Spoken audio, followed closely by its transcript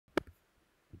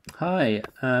Hi,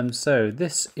 so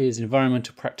this is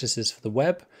environmental practices for the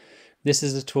web. This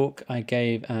is a talk I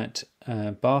gave at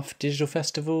Bath Digital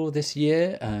Festival this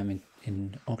year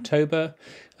in October.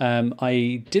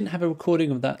 I didn't have a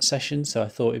recording of that session, so I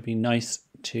thought it'd be nice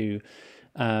to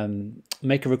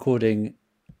make a recording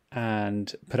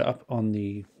and put it up on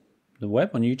the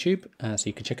web on YouTube so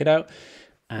you can check it out.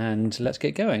 And let's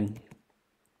get going.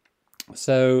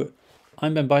 So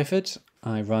I'm Ben Byford.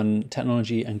 I run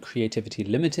Technology and Creativity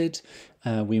Limited.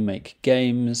 We make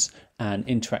games and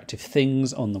interactive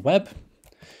things on the web.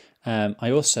 I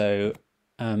also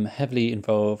am heavily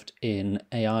involved in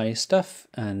AI stuff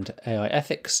and AI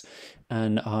ethics,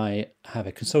 and I have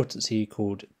a consultancy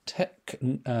called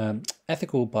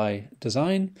Ethical by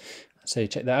Design. So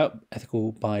check that out,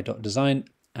 ethicalby.design,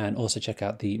 and also check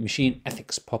out the Machine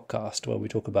Ethics podcast, where we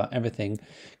talk about everything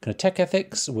kind of tech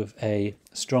ethics with a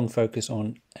strong focus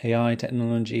on AI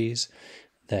technologies,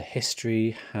 their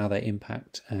history, how they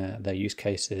impact their use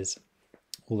cases,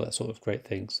 all that sort of great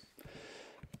things.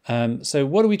 So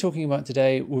what are we talking about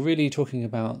today? We're really talking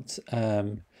about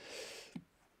the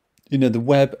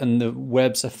web and the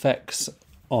web's effects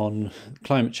on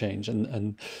climate change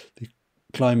and the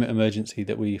climate emergency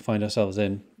that we find ourselves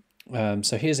in.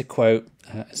 So here's a quote.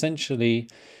 Essentially,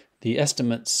 the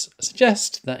estimates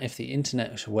suggest that if the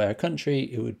internet were a country,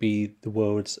 it would be the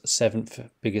world's 7th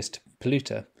biggest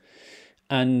polluter.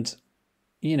 And,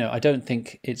 I don't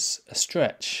think it's a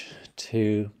stretch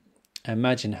to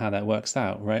imagine how that works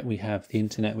out, right? We have the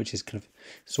internet, which is kind of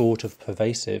sort of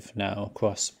pervasive now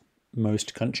across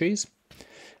most countries.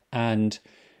 And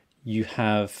you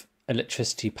have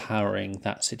electricity powering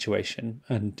that situation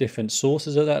and different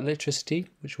sources of that electricity,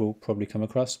 which we'll probably come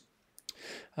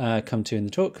to in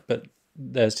the talk, but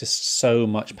there's just so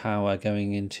much power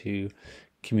going into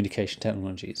communication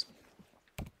technologies.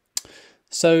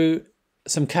 So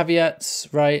some caveats,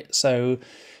 right? So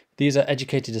these are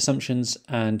educated assumptions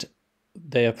and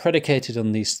they are predicated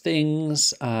on these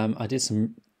things. I did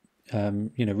some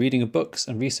reading of books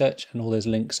and research, and all those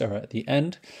links are at the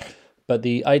end. But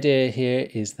the idea here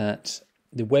is that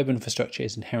the web infrastructure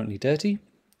is inherently dirty.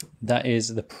 That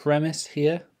is the premise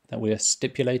here, that we are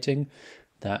stipulating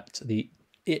that the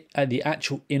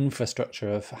actual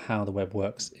infrastructure of how the web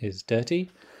works is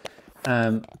dirty.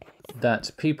 That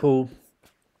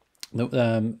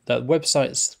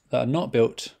websites that are not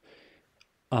built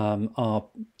are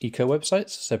eco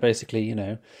websites. So basically,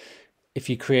 if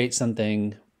you create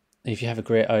something, if you have a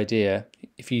great idea,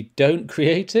 if you don't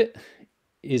create it,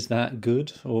 is that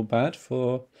good or bad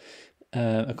for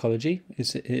ecology?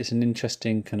 It's an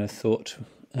interesting kind of thought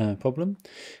problem.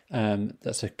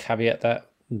 That's a caveat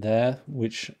there,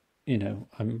 which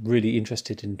I'm really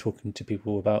interested in talking to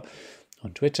people about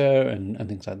on Twitter and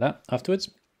things like that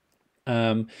afterwards.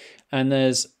 And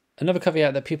there's another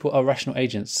caveat that people are rational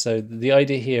agents. So the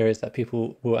idea here is that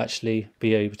people will actually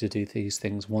be able to do these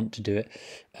things, want to do it,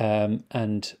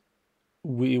 and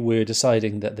we're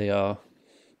deciding that they are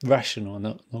rational and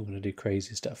not going to do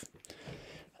crazy stuff.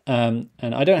 And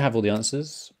I don't have all the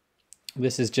answers.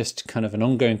 This is just kind of an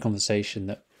ongoing conversation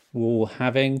that we're all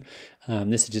having.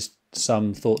 This is just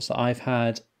some thoughts that I've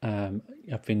had.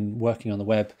 I've been working on the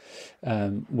web,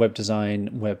 web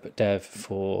design, web dev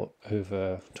for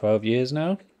over 12 years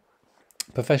now,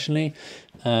 professionally.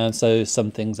 So some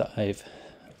things that I've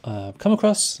come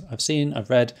across, I've seen,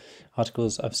 I've read,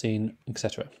 articles I've seen,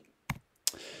 etc.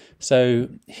 So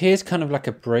here's kind of like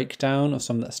a breakdown of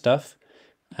some of that stuff.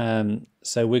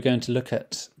 So we're going to look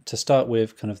at, to start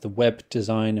with, kind of the web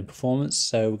design and performance.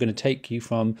 So we're going to take you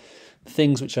from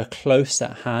things which are close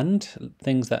at hand,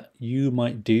 things that you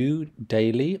might do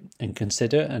daily and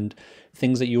consider, and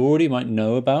things that you already might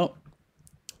know about,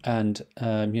 and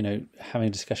having a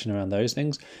discussion around those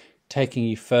things, taking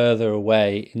you further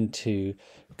away into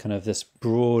kind of this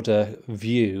broader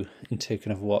view into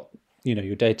kind of what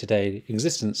your day-to-day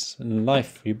existence and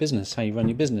life, your business, how you run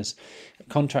your business,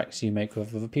 contracts you make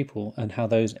with other people, and how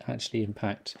those actually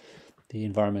impact the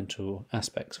environmental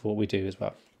aspects of what we do as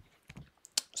well.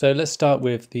 So let's start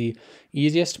with the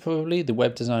easiest, probably, the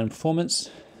web design performance.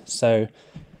 So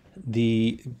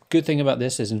the good thing about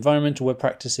this is environmental web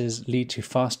practices lead to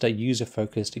faster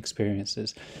user-focused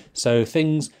experiences. So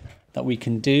things that we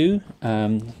can do,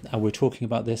 and we're talking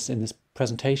about this in this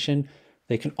presentation,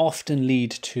 they can often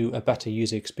lead to a better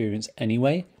user experience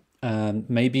anyway.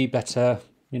 Maybe better,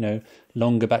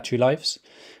 longer battery lives.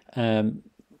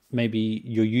 Maybe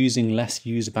you're using less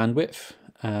user bandwidth,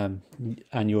 and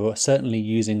you're certainly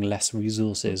using less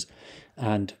resources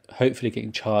and hopefully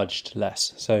getting charged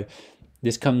less. So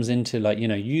this comes into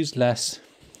use less,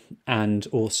 and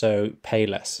also pay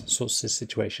less sort of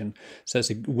situation. So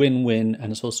it's a win-win,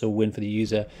 and it's also a win for the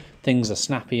user. Things are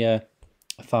snappier,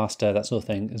 faster, that sort of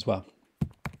thing as well.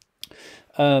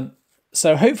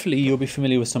 So hopefully you'll be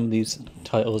familiar with some of these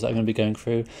titles that I'm going to be going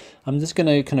through. I'm just going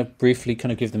to kind of briefly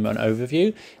kind of give them an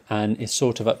overview, and it's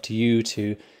sort of up to you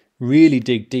to really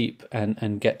dig deep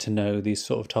and get to know these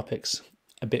sort of topics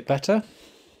a bit better.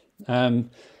 So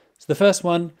the first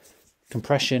one,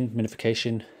 compression,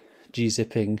 minification,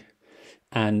 gzipping,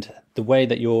 and the way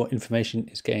that your information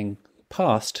is getting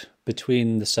passed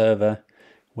between the server,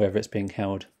 wherever it's being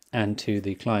held, and to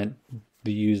the client,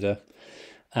 the user.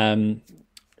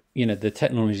 The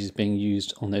technology is being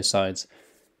used on those sides.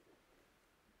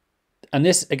 And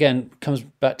this, again, comes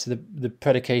back to the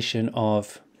predication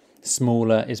of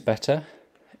smaller is better.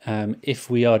 If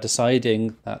we are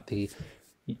deciding that the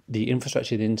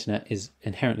infrastructure of the internet is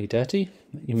inherently dirty,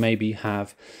 you maybe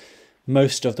have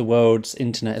most of the world's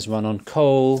internet is run on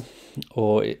coal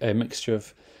or a mixture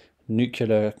of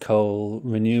nuclear, coal,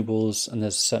 renewables, and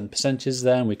there's certain percentages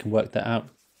there, and we can work that out.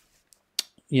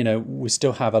 We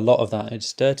still have a lot of that.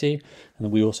 It's dirty,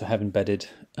 and we also have embedded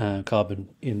carbon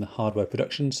in the hardware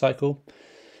production cycle.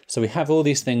 So we have all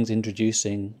these things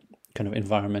introducing kind of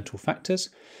environmental factors.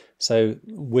 So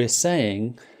we're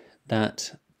saying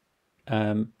that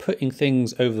putting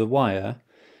things over the wire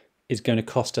is going to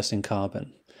cost us in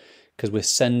carbon, because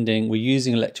we're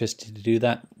using electricity to do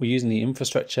that. We're using the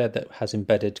infrastructure that has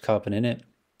embedded carbon in it.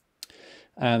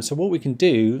 So what we can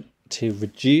do to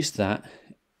reduce that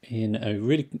in a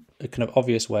really kind of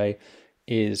obvious way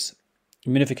is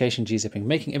minification, gzipping,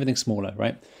 making everything smaller,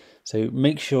 right? So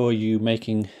make sure you're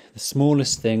making the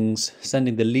smallest things,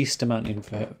 sending the least amount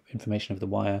of information over the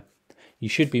wire. You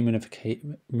should be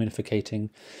minificating.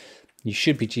 You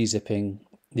should be gzipping.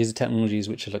 These are technologies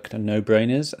which are like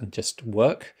no-brainers and just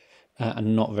work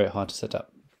and not very hard to set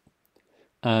up.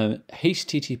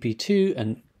 HTTP 2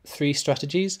 and 3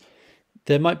 strategies.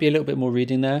 There might be a little bit more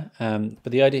reading there,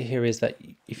 but the idea here is that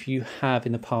if you have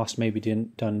in the past maybe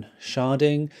done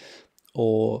sharding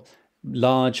or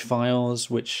large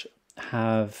files which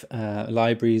have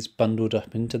libraries bundled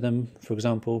up into them, for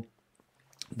example,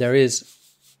 there is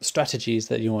strategies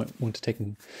that you want to take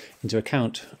into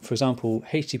account. For example,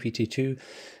 HTTP 2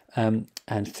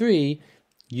 and 3,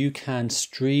 you can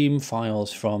stream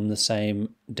files from the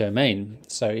same domain.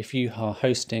 So if you are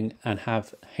hosting and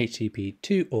have HTTP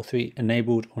 2 or 3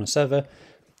 enabled on a server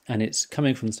and it's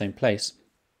coming from the same place,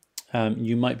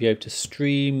 you might be able to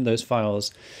stream those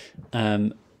files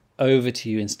over to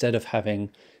you instead of having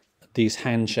these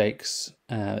handshakes,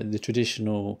 the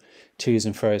traditional twos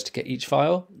and fro's to get each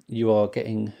file. You are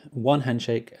getting one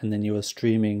handshake and then you are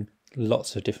streaming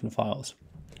lots of different files.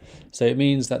 So it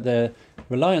means that the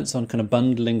reliance on kind of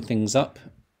bundling things up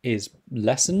is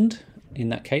lessened in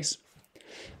that case.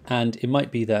 And it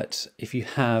might be that if you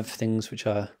have things which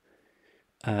are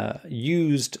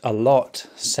used a lot,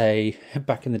 say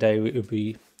back in the day, it would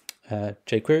be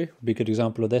jQuery would be a good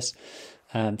example of this.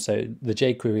 So the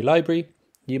jQuery library,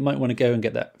 you might want to go and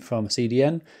get that from a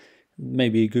CDN,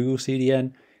 maybe a Google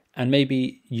CDN, and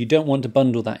maybe you don't want to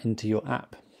bundle that into your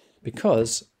app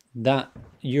because that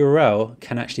URL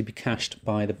can actually be cached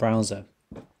by the browser.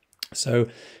 So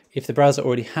if the browser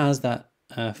already has that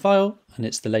file and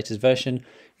it's the latest version,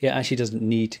 it actually doesn't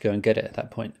need to go and get it at that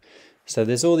point. So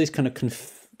there's all these kind of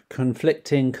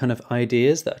conflicting kind of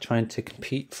ideas that are trying to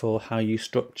compete for how you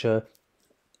structure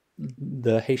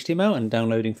the HTML and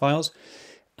downloading files.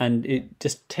 And it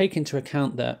just take into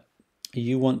account that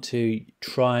you want to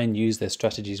try and use their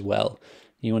strategies well.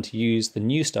 You want to use the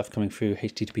new stuff coming through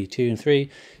HTTP 2 and 3,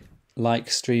 like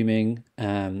streaming,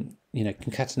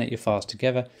 concatenate your files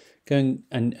together,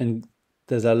 and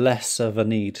there's a less of a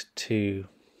need to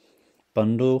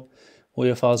bundle all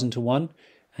your files into one,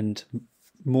 and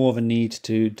more of a need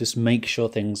to just make sure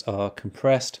things are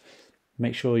compressed,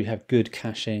 make sure you have good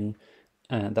caching,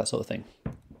 and that sort of thing.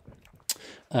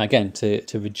 Again,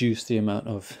 to reduce the amount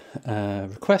of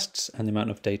requests and the amount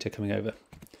of data coming over.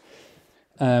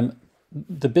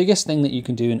 The biggest thing that you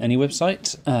can do in any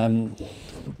website,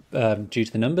 due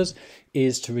to the numbers,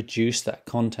 is to reduce that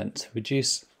content,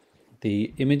 reduce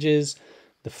the images,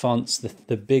 the fonts,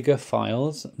 the bigger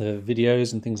files, the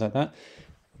videos and things like that.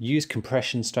 Use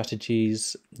compression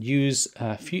strategies, use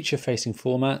future-facing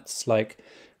formats like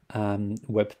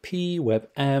WebP,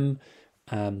 WebM,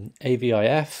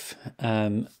 AVIF,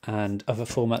 and other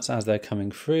formats as they're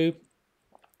coming through.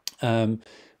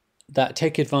 That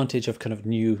take advantage of kind of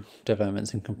new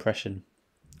developments in compression.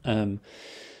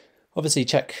 Obviously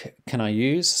check can I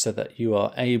use so that you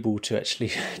are able to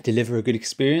actually deliver a good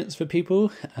experience for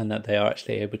people and that they are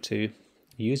actually able to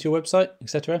use your website,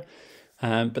 etc.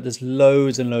 But there's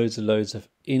loads and loads of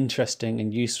interesting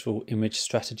and useful image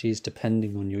strategies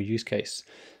depending on your use case.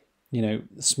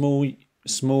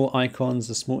 Small icons,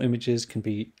 the small images can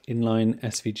be inline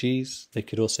SVGs. They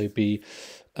could also be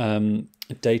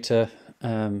data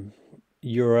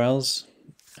URLs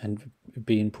and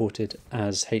be imported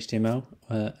as HTML,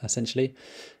 essentially.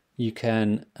 You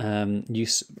can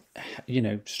use,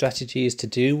 strategies to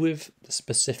do with the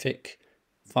specific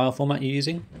file format you're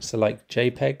using. So like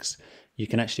JPEGs, you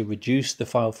can actually reduce the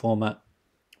file format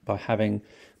by having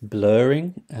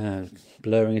blurring.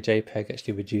 Blurring a JPEG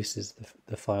actually reduces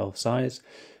the file size.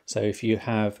 So if you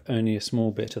have only a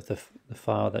small bit of the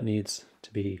file that needs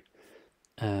to be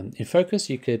in focus,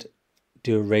 you could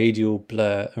do a radial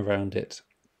blur around it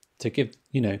to give,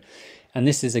 and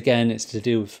this is, again, it's to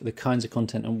do with the kinds of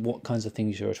content and what kinds of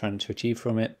things you're trying to achieve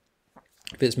from it.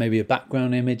 If it's maybe a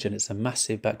background image and it's a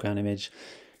massive background image,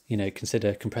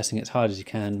 consider compressing it as hard as you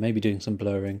can, maybe doing some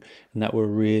blurring, and that will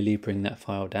really bring that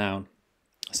file down.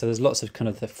 So there's lots of kind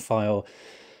of the file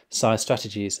size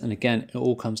strategies. And again, it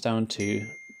all comes down to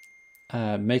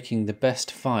making the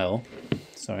best file,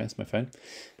 sorry, that's my phone,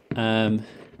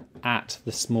 at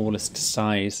the smallest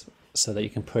size so that you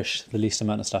can push the least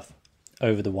amount of stuff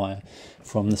over the wire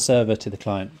from the server to the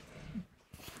client.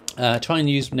 Try and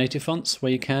use native fonts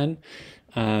where you can.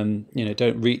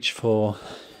 Don't reach for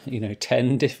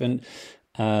 10 different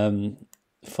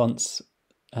fonts,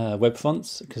 web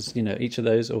fonts, because each of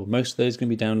those, or most of those, can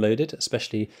be downloaded,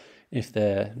 especially if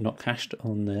they're not cached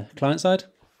on the client side.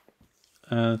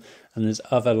 And there's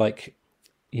other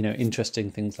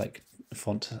interesting things like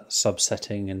font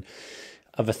subsetting and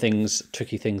other things,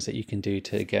 tricky things that you can do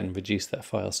to, again, reduce that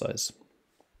file size.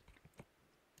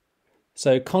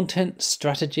 So content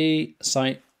strategy,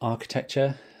 site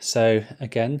architecture. So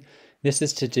again, this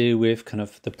is to do with kind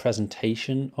of the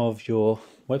presentation of your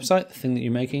website, the thing that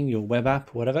you're making, your web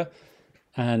app, whatever.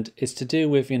 And it's to do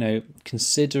with,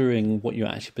 considering what you're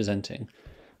actually presenting.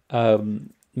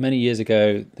 Many years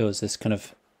ago, there was this kind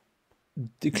of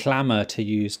clamor to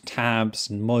use tabs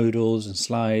and modals and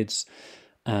slides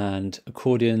and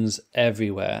accordions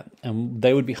everywhere, and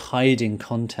they would be hiding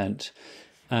content.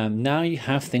 Now you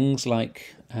have things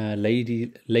like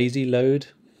lazy load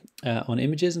on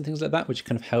images and things like that, which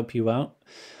kind of help you out.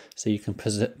 So you can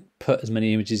put as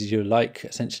many images as you like,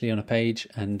 essentially, on a page,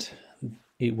 and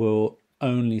it will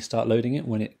only start loading it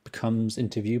when it comes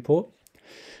into viewport.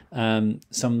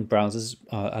 Some browsers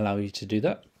allow you to do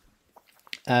that.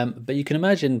 But you can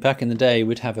imagine back in the day,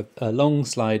 we'd have a long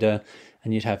slider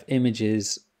and you'd have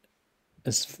images,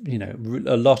 as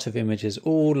a lot of images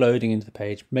all loading into the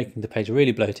page, making the page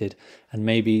really bloated, and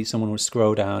maybe someone would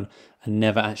scroll down and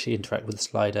never actually interact with the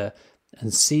slider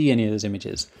and see any of those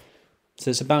images.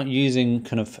 So it's about using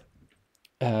kind of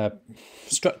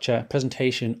structure,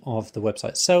 presentation of the website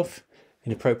itself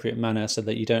in an appropriate manner so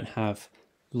that you don't have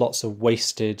lots of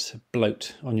wasted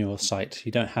bloat on your site.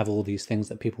 You don't have all these things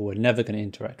that people were never going to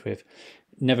interact with,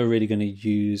 never really going to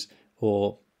use,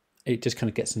 or it just kind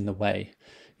of gets in the way.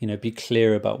 Be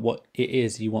clear about what it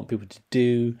is you want people to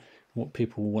do, what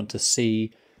people want to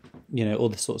see, all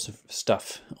the sorts of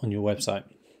stuff on your website.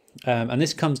 And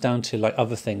this comes down to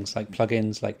other things like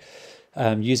plugins,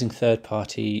 using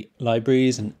third-party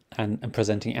libraries and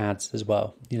presenting ads as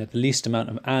well. The least amount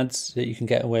of ads that you can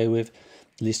get away with,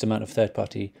 the least amount of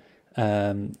third-party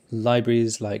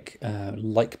libraries like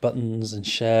buttons and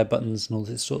share buttons and all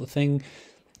this sort of thing.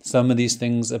 Some of these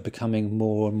things are becoming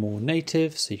more and more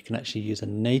native, so you can actually use a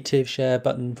native share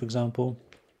button, for example.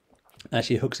 It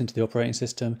actually hooks into the operating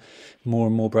system. More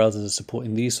and more browsers are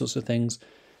supporting these sorts of things.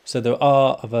 So there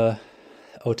are other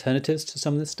alternatives to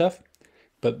some of this stuff,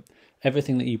 but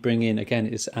everything that you bring in, again,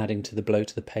 is adding to the bloat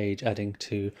of the page, adding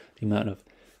to the amount of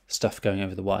stuff going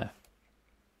over the wire.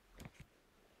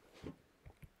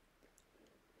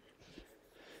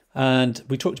 And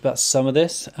we talked about some of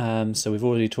this. So we've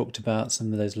already talked about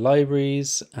some of those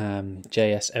libraries,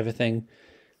 JS everything,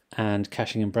 and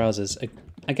caching in browsers.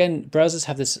 Again, browsers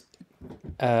have this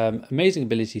amazing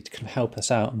ability to kind of help us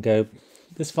out and go,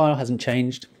 this file hasn't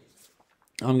changed.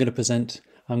 I'm going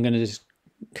to just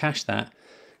cache that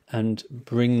and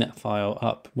bring that file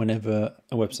up whenever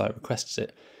a website requests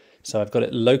it. So I've got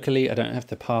it locally. I don't have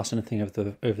to pass anything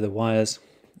over the wires.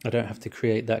 I don't have to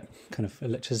create that kind of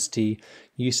electricity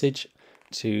usage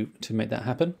to make that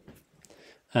happen.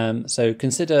 So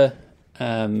consider,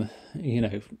 your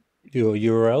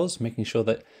URLs, making sure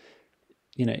that,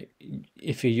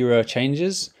 if your URL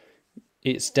changes,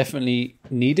 it's definitely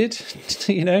needed,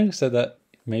 so that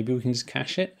maybe we can just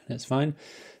cache it and it's fine.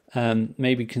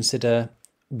 Maybe consider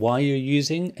why you're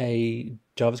using a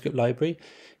JavaScript library.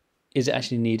 Is it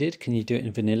actually needed? Can you do it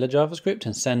in vanilla JavaScript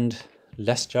and send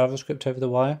less JavaScript over the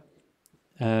wire?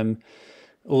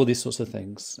 All these sorts of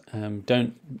things.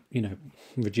 Don't,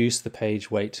 reduce the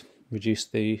page weight, reduce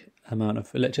the amount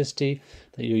of electricity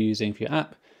that you're using for your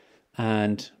app,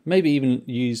 and maybe even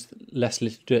use less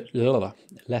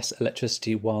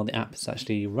electricity while the app is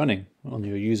actually running on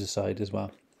your user side as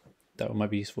well. That might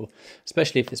be useful,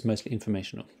 especially if it's mostly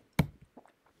informational.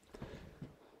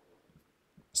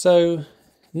 So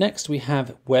next we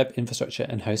have web infrastructure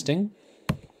and hosting.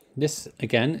 This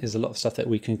again is a lot of stuff that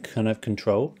we can kind of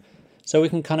control. So we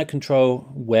can kind of control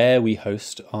where we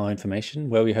host our information,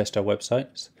 where we host our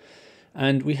websites.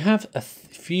 And we have a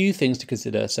few things to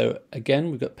consider. So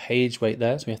again, we've got page weight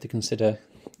there. So we have to consider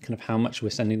kind of how much we're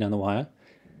sending down the wire.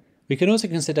 We can also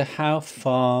consider how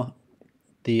far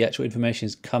the actual information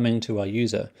is coming to our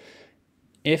user.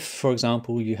 If, for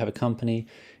example, you have a company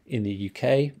in the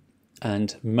UK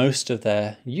and most of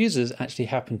their users actually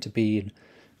happen to be in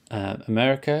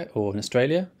America or in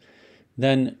Australia,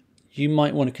 then you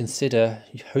might want to consider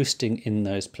hosting in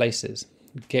those places,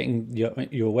 getting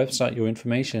your website, your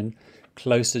information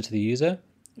closer to the user.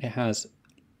 It has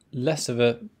less of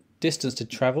a distance to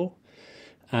travel,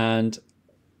 and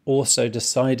also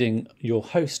deciding your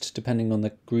host depending on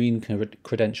the green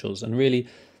credentials. And really,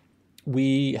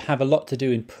 we have a lot to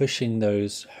do in pushing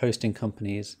those hosting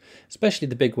companies, especially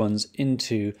the big ones,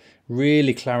 into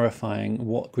really clarifying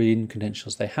what green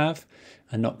credentials they have,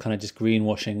 and not kind of just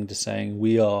greenwashing, just saying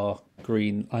we are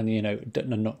green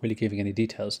and not really giving any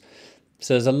details.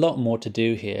 So there's a lot more to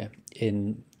do here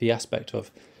in the aspect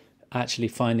of actually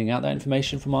finding out that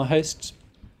information from our hosts,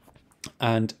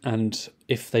 and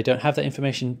if they don't have that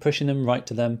information, pushing them right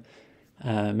to them,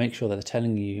 make sure that they're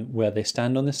telling you where they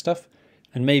stand on this stuff,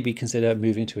 and maybe consider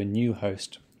moving to a new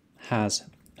host has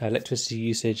electricity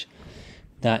usage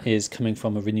that is coming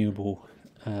from a renewable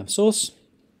source.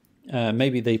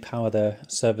 Maybe they power their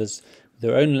servers with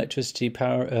their own electricity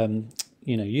power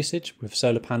usage with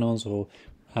solar panels or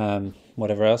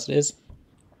whatever else it is.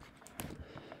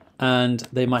 And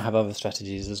they might have other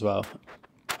strategies as well.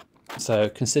 So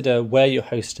consider where you're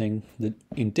hosting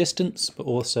in distance, but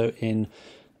also in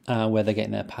where they're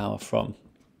getting their power from.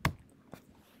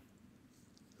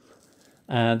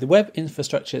 The web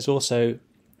infrastructure is also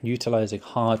utilizing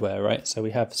hardware, right? So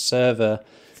we have server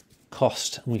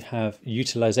cost, and we have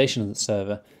utilization of the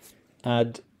server,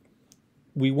 and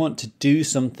we want to do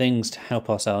some things to help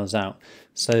ourselves out.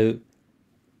 So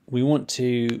we want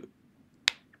to,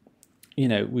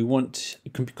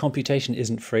 computation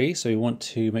isn't free, so we want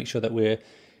to make sure that we're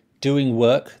doing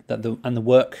work and the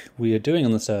work we are doing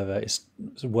on the server is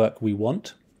work we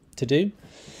want to do.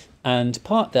 And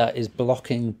part of that is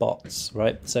blocking bots,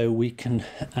 right? So we can,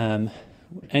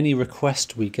 any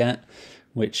request we get,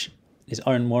 which is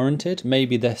unwarranted,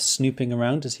 maybe they're snooping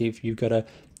around to see if you've got a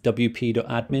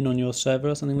wp.admin on your server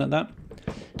or something like that,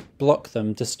 block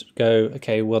them, just go,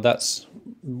 okay, well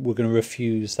we're going to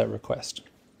refuse that request.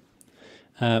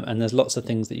 And there's lots of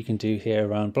things that you can do here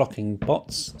around blocking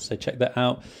bots, so check that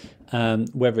out,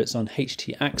 whether it's on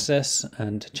htaccess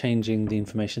and changing the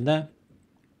information there,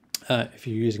 if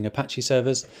you're using Apache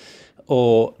servers,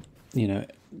 or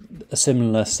a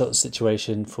similar sort of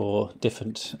situation for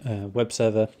different web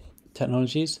server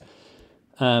technologies.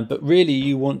 But really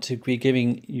you want to be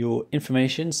giving your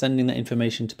information, sending that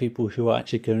information to people who are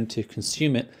actually going to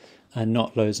consume it, and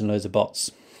not loads and loads of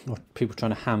bots or people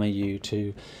trying to hammer you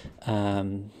to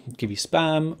give you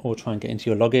spam or try and get into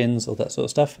your logins, all that sort of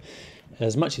stuff.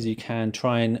 As much as you can,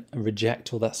 try and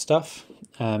reject all that stuff.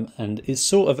 And it's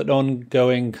sort of an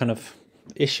ongoing kind of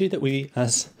issue that we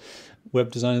as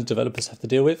web designers, developers have to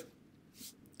deal with.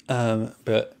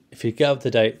 But if you get up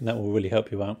to date, that will really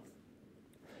help you out.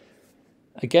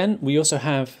 Again, we also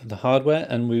have the hardware,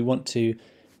 and we want to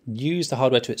use the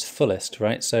hardware to its fullest,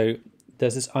 right? So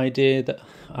there's this idea that,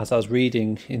 as I was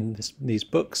reading in these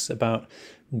books about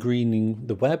greening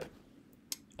the web,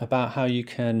 about how you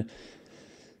can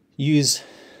use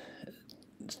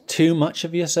too much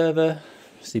of your server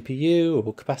CPU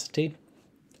or capacity,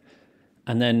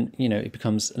 and then it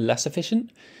becomes less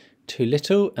efficient, too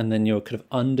little, and then you're kind of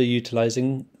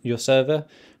underutilizing your server,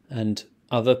 and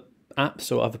other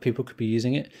apps or other people could be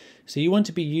using it. So you want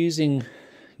to be using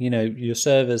your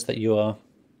servers that you are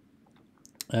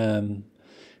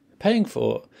paying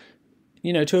for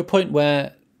to a point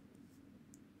where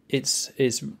it's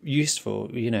useful.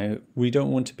 We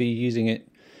don't want to be using it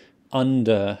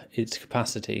under its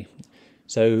capacity.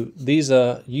 So these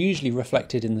are usually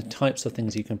reflected in the types of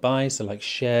things you can buy, so like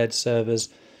shared servers,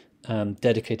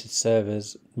 dedicated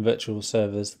servers, virtual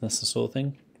servers, that's the sort of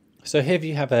thing. So here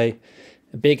you have a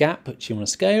a big app which you want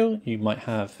to scale. You might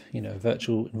have, a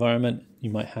virtual environment. You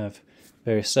might have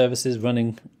various services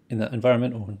running in that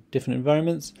environment or different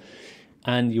environments,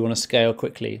 and you want to scale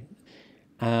quickly.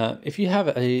 If you have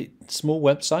a small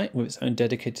website with its own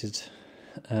dedicated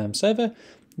server,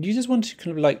 you just want to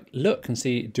kind of like look and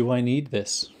see, do I need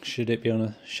this? Should it be on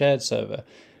a shared server?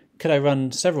 Could I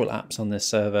run several apps on this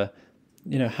server?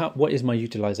 What is my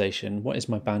utilization? What is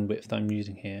my bandwidth that I'm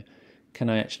using here? Can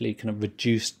I actually kind of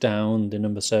reduce down the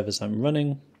number of servers I'm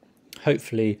running?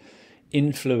 Hopefully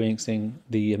influencing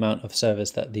the amount of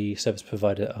servers that the service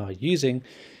provider are using,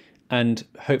 and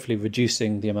hopefully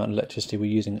reducing the amount of electricity we're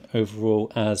using overall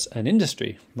as an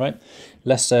industry, right?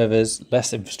 Less servers,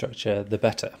 less infrastructure, the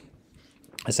better,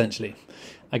 essentially.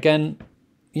 Again,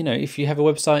 if you have a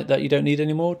website that you don't need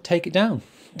anymore, take it down.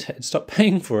 Stop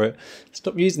paying for it.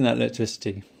 Stop using that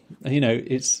electricity.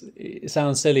 It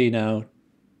sounds silly now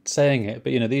saying it,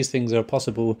 but these things are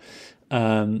possible.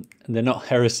 And they're not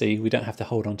heresy. We don't have to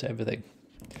hold on to everything.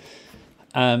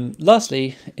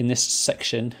 Lastly, in this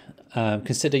section,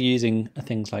 consider using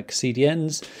things like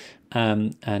CDNs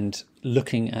and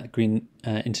looking at green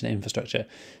internet infrastructure.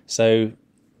 So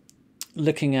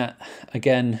looking at,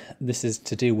 again, this is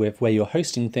to do with where you're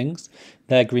hosting things,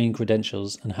 their green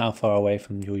credentials and how far away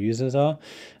from your users are.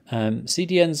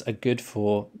 CDNs are good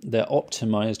they're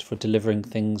optimized for delivering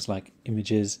things like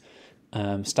images,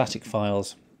 static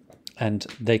files, and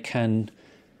they can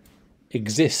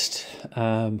exist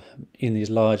in these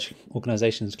large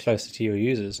organizations closer to your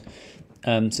users.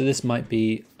 So this might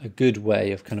be a good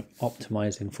way of kind of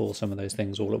optimizing for some of those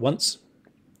things all at once.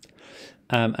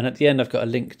 And at the end, I've got a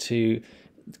link to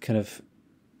kind of,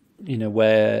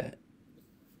 where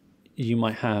you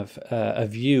might have a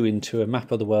view into a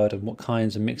map of the world and what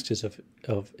kinds of mixtures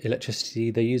of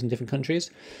electricity they use in different countries.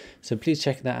 So please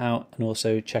check that out, and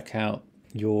also check out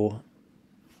your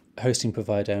hosting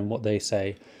provider and what they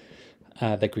say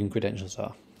their green credentials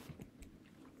are.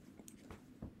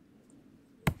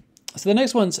 So the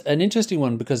next one's an interesting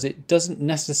one because it doesn't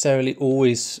necessarily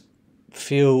always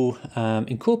feel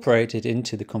incorporated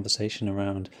into the conversation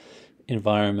around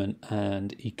environment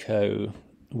and eco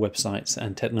websites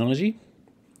and technology.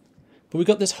 But we've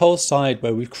got this whole side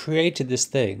where we've created this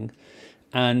thing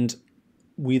and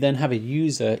we then have a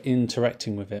user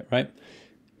interacting with it, right?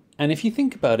 And if you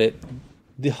think about it,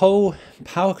 the whole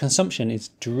power consumption is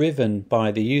driven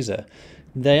by the user.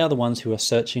 They are the ones who are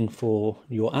searching for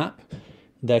your app.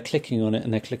 They're clicking on it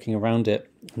and they're clicking around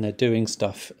it and they're doing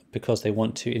stuff because they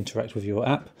want to interact with your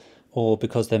app, or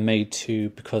because they're made to,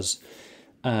 because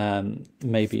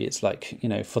maybe it's like,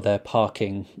 for their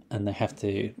parking and they have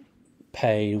to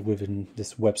pay within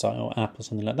this website or app or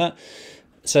something like that.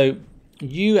 So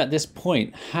you at this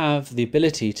point have the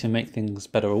ability to make things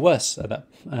better or worse at that,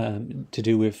 to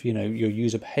do with your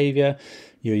user behavior,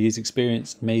 your user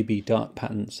experience, maybe dark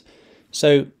patterns.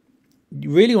 So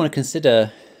you really want to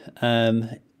consider,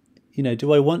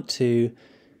 do I want to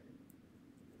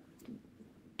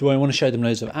show them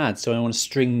loads of ads? Do I want to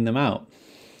string them out?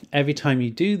 Every time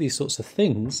you do these sorts of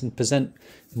things and present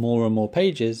more and more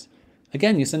pages,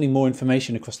 again, you're sending more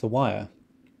information across the wire.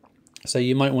 So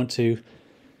you might want to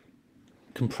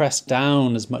compress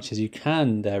down as much as you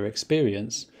can their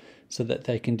experience so that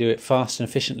they can do it fast and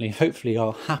efficiently, hopefully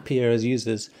are happier as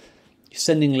users. You're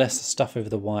sending less stuff over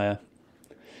the wire,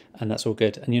 and that's all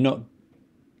good. And you're not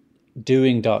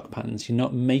doing dark patterns. You're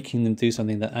not making them do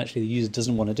something that actually the user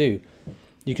doesn't want to do.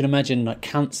 You can imagine like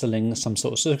cancelling some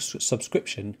sort of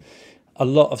subscription. A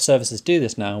lot of services do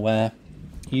this now, where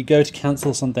you go to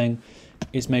cancel something,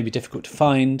 it's maybe difficult to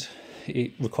find,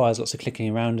 it requires lots of clicking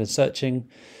around and searching.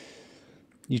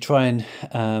 You try and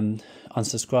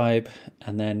unsubscribe,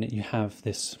 and then you have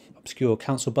this obscure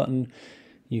cancel button.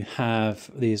 You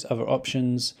have these other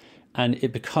options, and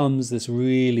it becomes this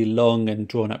really long and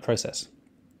drawn out process.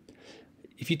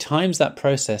 If you times that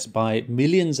process by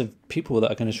millions of people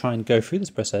that are going to try and go through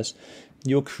this process,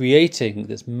 you're creating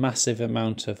this massive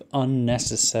amount of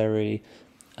unnecessary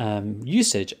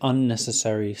usage,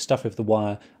 unnecessary stuff with the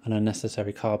wire, and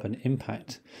unnecessary carbon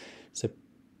impact. So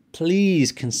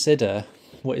please consider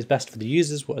what is best for the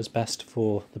users, what is best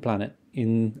for the planet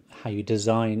in how you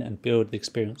design and build the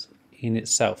experience in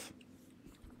itself.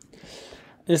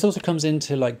 This also comes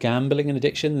into like gambling and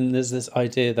addiction, and there's this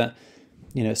idea that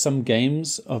some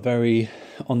games are very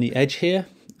on the edge here,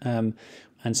 and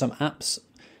some apps,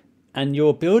 and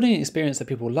you're building an experience that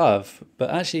people love, but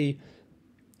actually,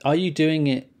 are you doing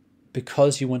it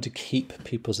because you want to keep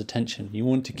people's attention? You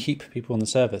want to keep people on the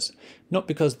service, not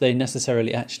because they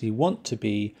necessarily actually want to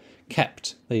be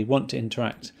kept, they want to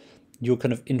interact. You're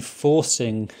kind of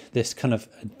enforcing this kind of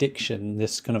addiction,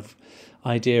 this kind of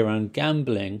idea around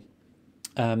gambling,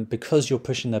 because you're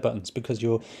pushing their buttons, because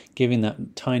you're giving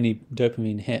that tiny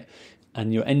dopamine hit,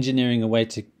 and you're engineering a way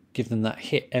to give them that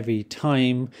hit every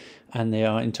time, and they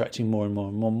are interacting more and more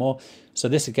and more and more. So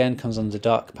this again comes under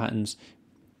dark patterns,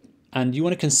 and you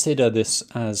want to consider this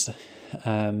as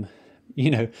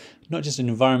not just an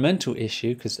environmental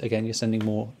issue, because again you're sending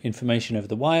more information over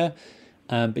the wire,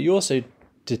 but you're also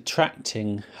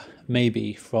detracting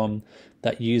maybe from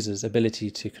that user's ability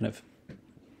to kind of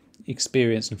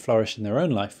experience and flourish in their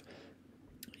own life.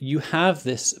 You have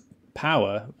this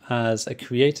power as a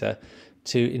creator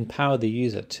to empower the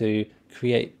user to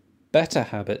create better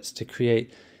habits, to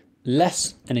create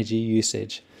less energy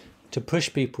usage, to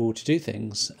push people to do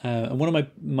things. And one of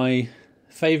my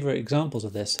favorite examples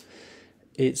of this,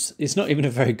 it's not even a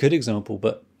very good example,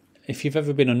 but if you've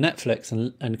ever been on Netflix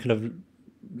and kind of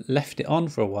left it on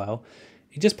for a while,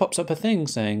 it just pops up a thing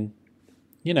saying,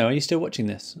 are you still watching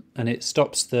this? And it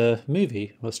stops the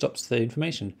movie or stops the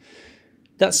information.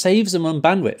 That saves them on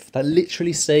bandwidth. That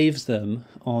literally saves them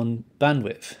on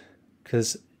bandwidth,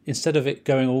 because instead of it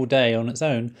going all day on its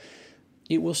own,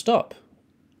 it will stop.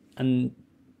 And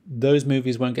those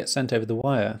movies won't get sent over the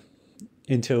wire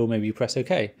until maybe you press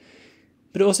OK.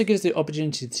 But it also gives the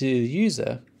opportunity to the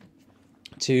user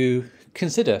to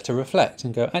consider, to reflect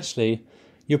and go, actually,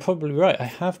 you're probably right. I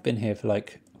have been here for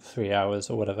like 3 hours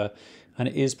or whatever, and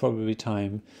it is probably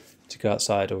time to go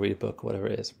outside or read a book or whatever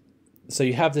it is. So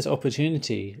you have this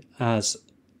opportunity as,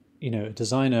 a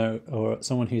designer or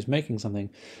someone who's making something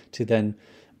to then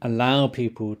allow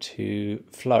people to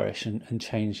flourish and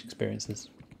change experiences.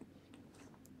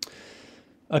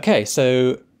 Okay,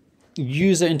 so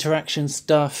user interaction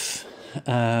stuff,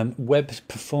 web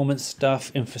performance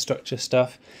stuff, infrastructure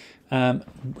stuff.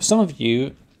 Some of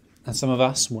you and some of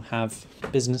us will have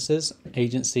businesses,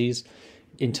 agencies,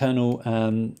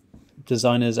 internal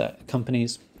designers at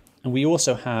companies, and we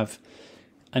also have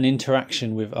an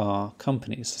interaction with our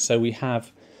companies. So we're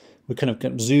kind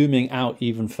of zooming out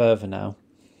even further now,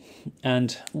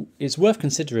 and it's worth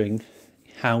considering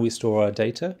how we store our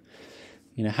data,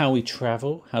 how we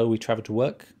travel to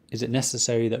work. Is it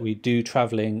necessary that we do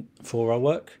traveling for our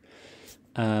work?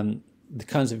 The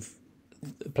kinds of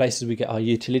places we get our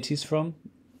utilities from,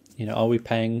 are we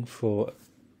paying for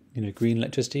green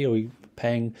electricity? Are we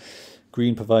paying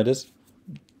green providers?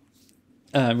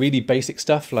 Really basic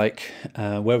stuff like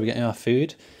where we're getting our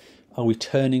food. Are we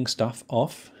turning stuff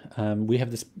off? We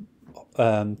have this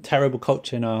terrible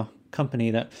culture in our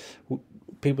company that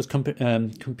people's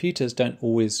computers don't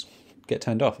always get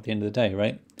turned off at the end of the day,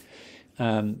 right?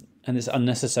 And it's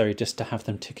unnecessary just to have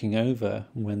them ticking over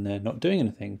when they're not doing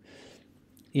anything.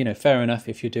 Fair enough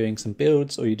if you're doing some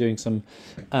builds or you're doing some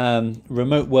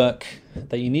remote work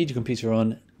that you need your computer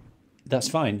on, that's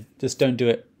fine. Just don't do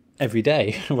it every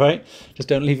day, right? Just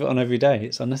don't leave it on every day.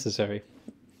 It's unnecessary.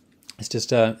 It's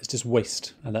just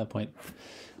waste at that point.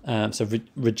 So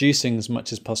reducing as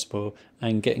much as possible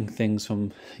and getting things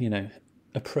from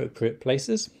appropriate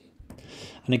places.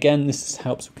 And again, this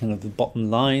helps with kind of the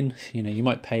bottom line. You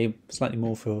might pay slightly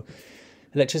more for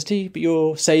electricity, but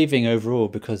you're saving overall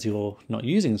because you're not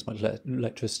using as much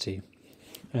electricity,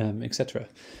 etc.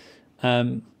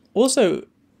 Also,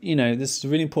 this is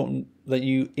really important that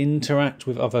you interact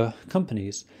with other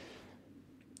companies.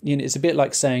 It's a bit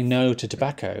like saying no to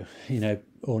tobacco,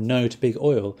 or no to big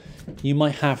oil. You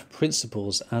might have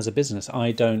principles as a business.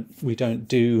 We don't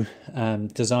do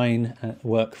design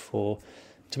work for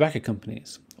tobacco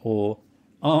companies or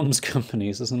arms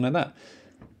companies or something like that.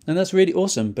 And that's really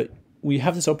awesome. But we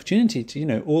have this opportunity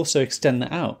to, also extend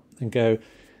that out and go,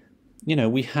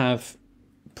 we have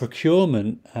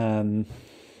procurement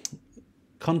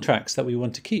contracts that we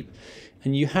want to keep,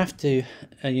 and you have to,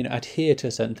 adhere to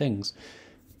certain things.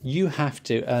 You have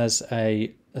to, as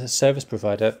a service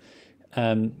provider,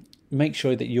 make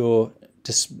sure that you're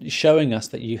just showing us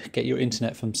that you get your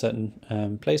internet from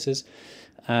certain places,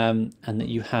 and that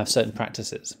you have certain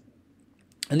practices.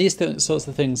 And these sorts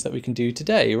of things that we can do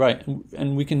today, right?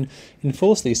 And we can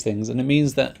enforce these things, and it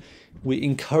means that we're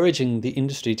encouraging the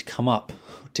industry to come up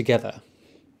together.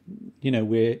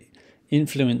 We're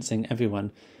influencing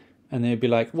everyone, and they'd be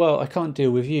like, well, I can't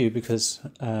deal with you because,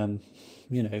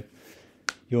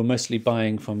 you're mostly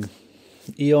buying from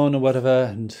Eon or whatever,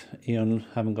 and Eon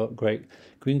haven't got great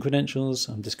green credentials.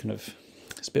 I'm just kind of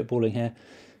spitballing here.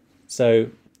 So,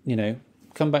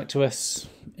 come back to us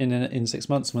in 6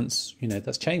 months once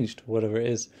that's changed, or whatever it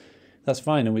is. That's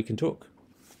fine, and we can talk.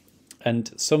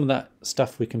 And some of that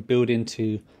stuff we can build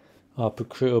into our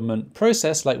procurement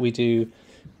process, like we do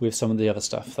with some of the other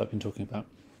stuff that I've been talking about.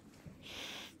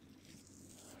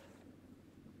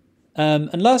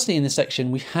 And lastly, in this section,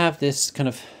 we have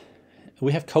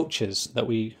cultures that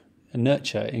we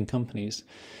nurture in companies.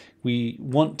 We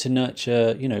want to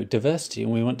nurture, diversity,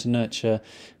 and we want to nurture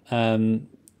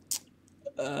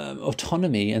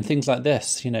autonomy and things like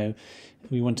this.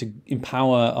 We want to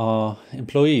empower our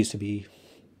employees to be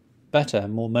better,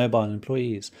 more mobile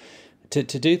employees, to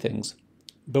do things.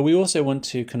 But we also want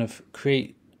to kind of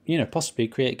create, possibly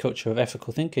create a culture of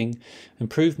ethical thinking,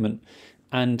 improvement,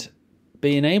 and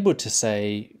being able to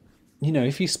say,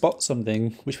 if you spot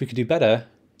something which we could do better,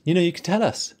 you could tell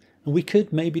us, and we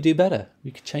could maybe do better.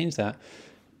 We could change that,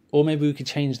 or maybe we could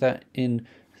change that in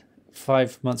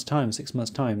 5 months' time, 6 months'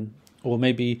 time, or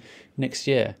maybe next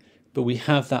year. But we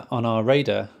have that on our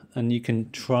radar, and you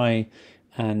can try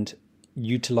and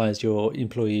utilize your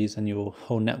employees and your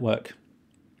whole network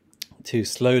to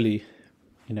slowly,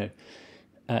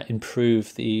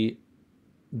 improve the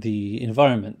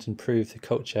environment, improve the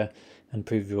culture,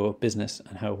 improve your business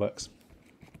and how it works.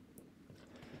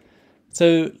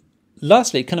 So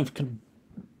lastly, kind of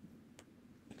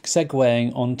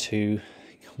segueing onto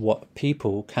what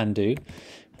people can do,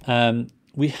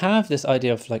 we have this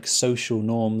idea of like social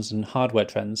norms and hardware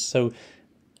trends. So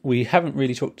we haven't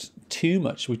really talked too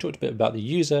much. We talked a bit about the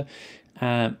user,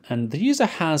 and the user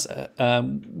has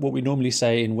what we normally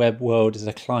say in web world is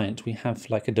a client. We have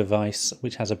like a device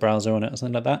which has a browser on it or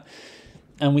something like that.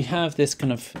 And we have this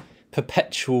kind of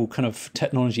perpetual kind of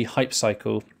technology hype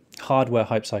cycle, hardware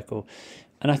hype cycle.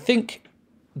 And I think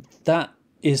that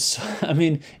is,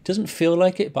 it doesn't feel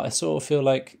like it, but I sort of feel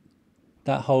like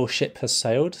that whole ship has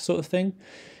sailed sort of thing,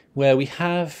 where we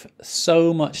have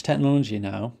so much technology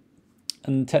now,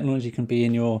 and technology can be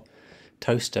in your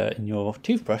toaster, in your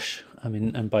toothbrush.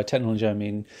 And by technology, I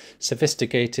mean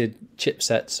sophisticated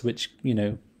chipsets, which,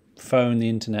 phone the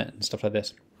internet and stuff like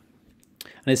this.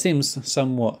 And it seems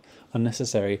somewhat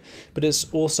unnecessary, but it's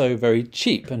also very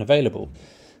cheap and available.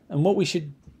 And what we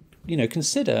should,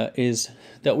 consider is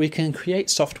that we can create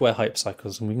software hype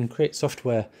cycles, and we can create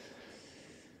software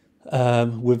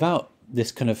without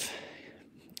this kind of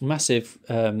massive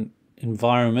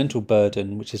environmental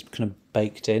burden, which is kind of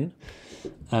baked in,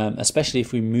 especially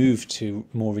if we move to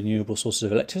more renewable sources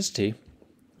of electricity.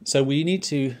 So we need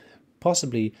to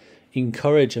possibly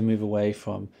encourage a move away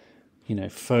from,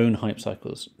 phone hype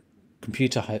cycles,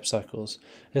 computer hype cycles.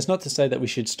 It's not to say that we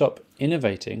should stop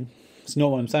innovating. It's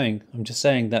not what I'm saying. I'm just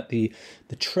saying that the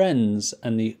trends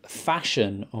and the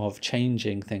fashion of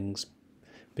changing things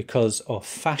because of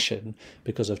fashion,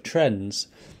 because of trends,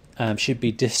 should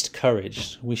be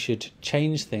discouraged. We should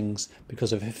change things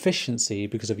because of efficiency,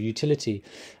 because of utility,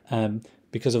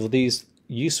 because of these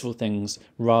useful things,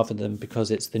 rather than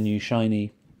because it's the new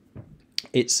shiny.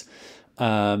 It's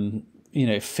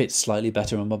fits slightly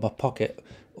better in my pocket,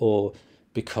 or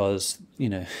because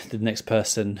the next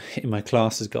person in my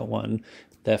class has got one,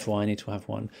 therefore I need to have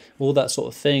one. All that sort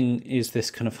of thing is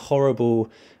this kind of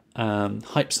horrible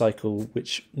hype cycle,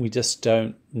 which we just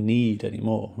don't need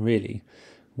anymore, really.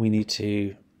 We need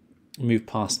to move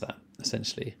past that,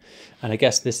 essentially. And I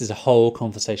guess this is a whole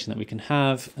conversation that we can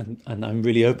have, and I'm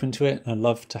really open to it. I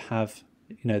love to have,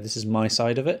 this is my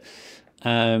side of it.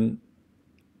 And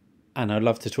I'd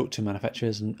love to talk to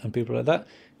manufacturers and people like that.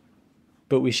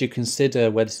 But we should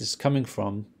consider where this is coming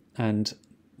from, and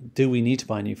do we need to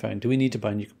buy a new phone? Do we need to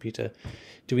buy a new computer?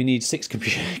 Do we need 6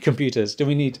 computers?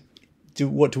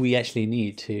 What do we actually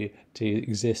need to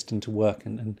exist and to work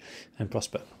and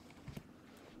prosper?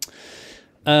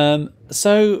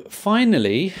 So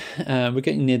finally, we're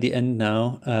getting near the end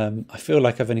now. I feel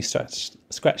like I've only scratched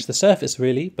the surface,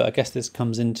 really, but I guess this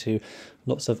comes into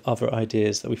lots of other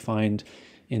ideas that we find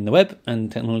in the web and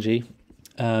technology.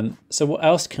 So what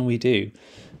else can we do?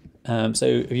 So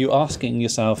if you're asking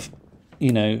yourself,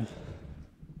 okay,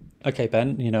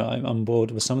 Ben, I'm on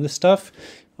board with some of this stuff,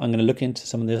 I'm going to look into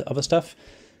some of the other stuff.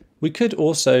 We could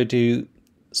also do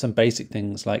some basic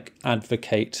things like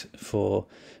advocate for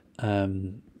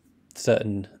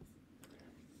certain,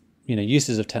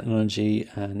 uses of technology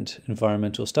and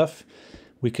environmental stuff.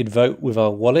 We could vote with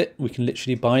our wallet. We can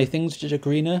literally buy things which are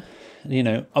greener,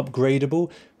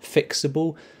 upgradable,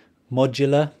 fixable,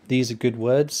 modular. These are good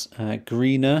words.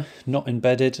 Greener, not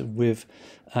embedded with,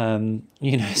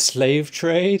 slave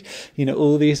trade.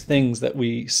 All these things that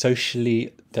we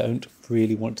socially don't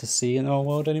really want to see in our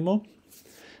world anymore.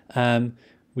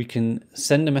 We can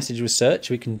send a message with search.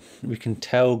 We can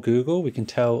tell Google. We can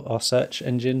tell our search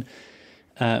engine.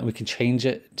 We can change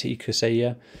it to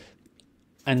Ecosia,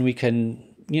 and we can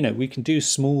do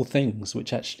small things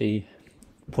which actually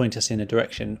point us in a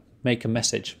direction, make a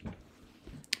message,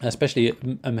 especially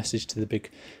a message to the big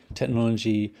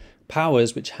technology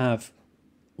powers which have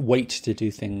wait to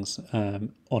do things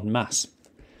en masse.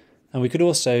 And we could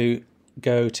also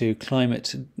go to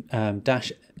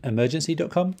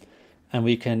climate-emergency.com and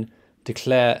we can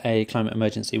declare a climate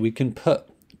emergency. We can put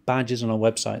badges on our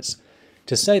websites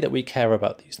to say that we care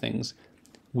about these things.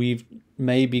 We've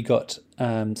maybe got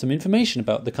some information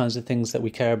about the kinds of things that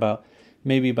we care about,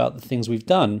 maybe about the things we've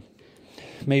done,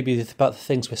 maybe about the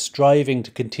things we're striving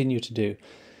to continue to do.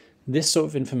 This sort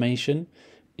of information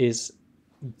is,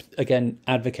 again,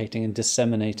 advocating and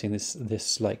disseminating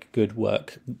this like good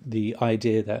work, the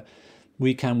idea that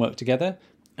we can work together,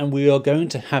 and we are going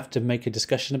to have to make a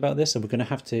discussion about this, and we're going to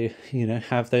have to,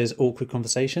 have those awkward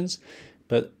conversations,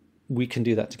 but we can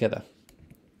do that together.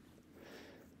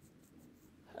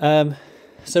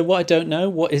 So what I don't know,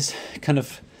 what is kind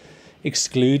of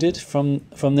excluded from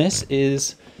this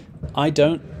is I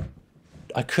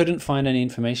couldn't find any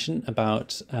information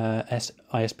about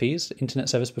ISPs, internet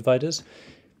service providers.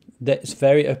 That's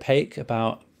very opaque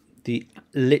about the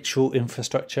literal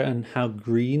infrastructure and how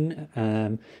green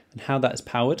and how that's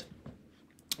powered.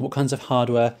 What kinds of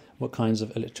hardware, what kinds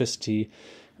of electricity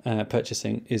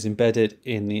purchasing is embedded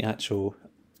in the actual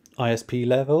ISP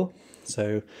level.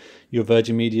 So your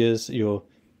Virgin Medias, your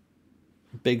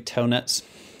big telnets,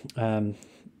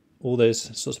 all those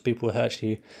sorts of people are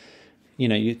actually,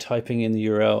 you're typing in the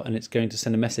URL and it's going to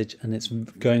send a message and it's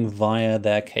going via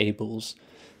their cables.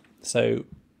 So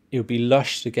it would be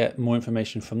lush to get more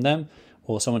information from them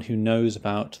or someone who knows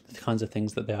about the kinds of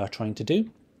things that they are trying to do.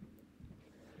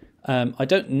 I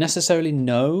don't necessarily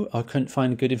know, I couldn't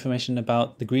find good information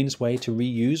about the greenest way to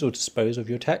reuse or dispose of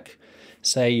your tech.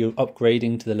 Say you're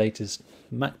upgrading to the latest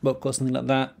MacBook or something like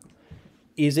that.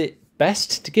 Is it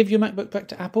best to give your MacBook back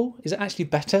to Apple? Is it actually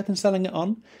better than selling it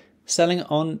on? Selling it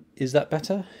on, is that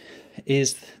better?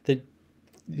 Is the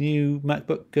new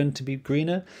MacBook going to be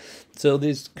greener? So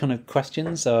these kind of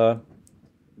questions are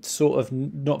sort of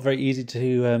not very easy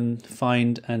to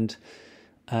find and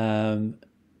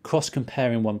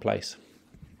cross-compare in one place.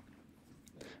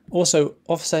 Also,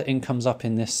 offsetting comes up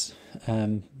in this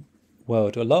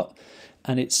world a lot,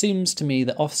 and it seems to me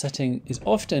that offsetting is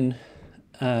often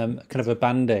kind of a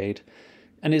band-aid,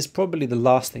 and it's probably the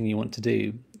last thing you want to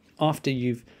do after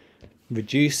you've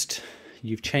reduced,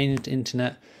 you've changed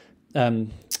internet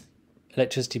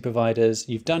electricity providers,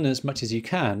 you've done as much as you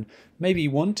can. Maybe you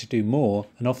want to do more,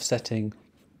 and offsetting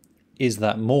is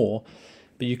that more,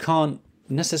 but you can't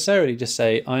necessarily just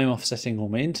say I'm offsetting all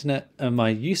my internet and my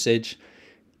usage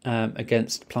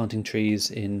against planting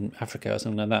trees in Africa or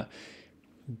something like that.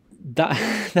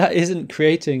 That isn't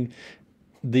creating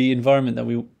the environment that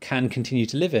we can continue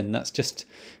to live in. That's just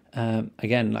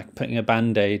again like putting a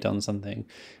band-aid on something.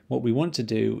 What we want to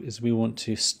do is we want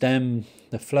to stem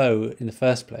the flow in the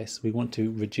first place. We want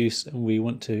to reduce, and we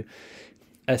want to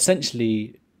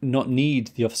essentially not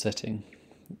need the offsetting.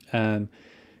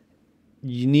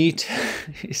 You need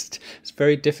it's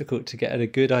very difficult to get a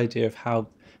good idea of how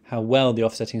well the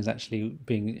offsetting is actually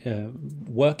being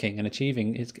working and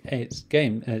achieving its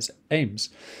aims.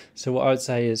 So what I would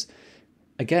say is,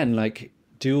 again, like,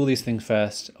 do all these things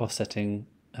first. Offsetting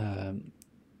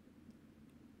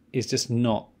is just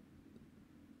not.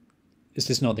 It's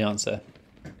just not the answer,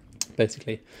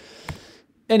 basically.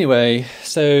 Anyway,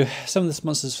 so some of the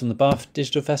sponsors from the Bath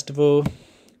Digital Festival.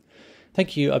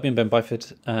 Thank you. I've been Ben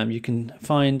Byford. You can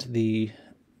find the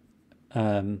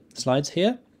slides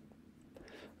here.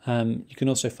 You can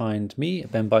also find me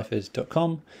at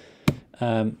benbyford.com.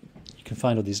 You can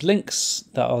find all these links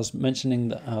that I was mentioning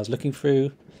that I was looking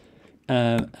through.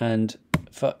 And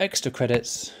for extra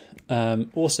credits,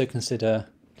 also consider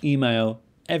email,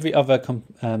 every other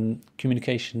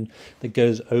communication that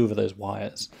goes over those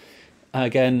wires.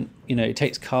 Again, it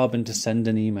takes carbon to send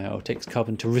an email, it takes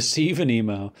carbon to receive an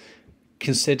email.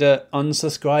 Consider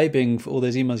unsubscribing for all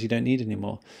those emails you don't need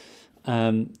anymore.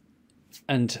 And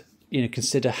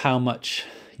consider how much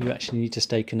you actually need to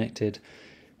stay connected,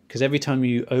 because every time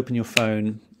you open your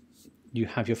phone, you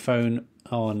have your phone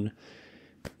on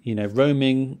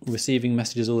roaming, receiving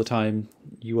messages all the time.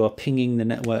 You are pinging the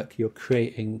network, you're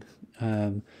creating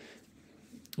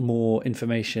more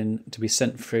information to be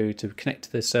sent through, to connect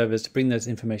to those servers, to bring those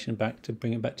information back, to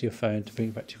bring it back to your phone, to bring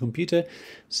it back to your computer.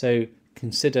 So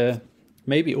consider,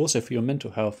 maybe also for your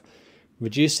mental health,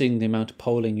 reducing the amount of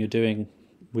polling you're doing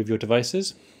with your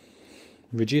devices,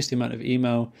 reduce the amount of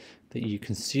email that you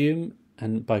consume,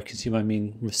 and by consume I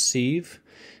mean receive,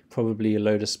 probably a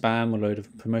load of spam or a load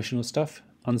of promotional stuff.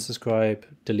 Unsubscribe,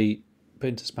 delete, put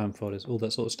into spam folders, all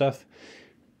that sort of stuff.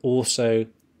 Also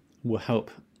will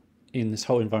help in this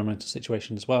whole environmental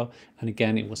situation as well, and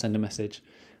again it will send a message,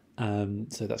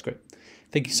 so that's great.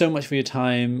 Thank you so much for your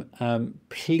time.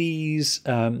 Please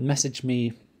message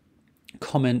me,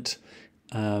 comment.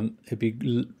 It'd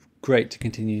be great to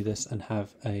continue this and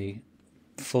have a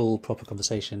full, proper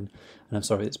conversation. And I'm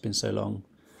sorry it's been so long.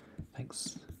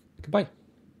 Thanks. Goodbye.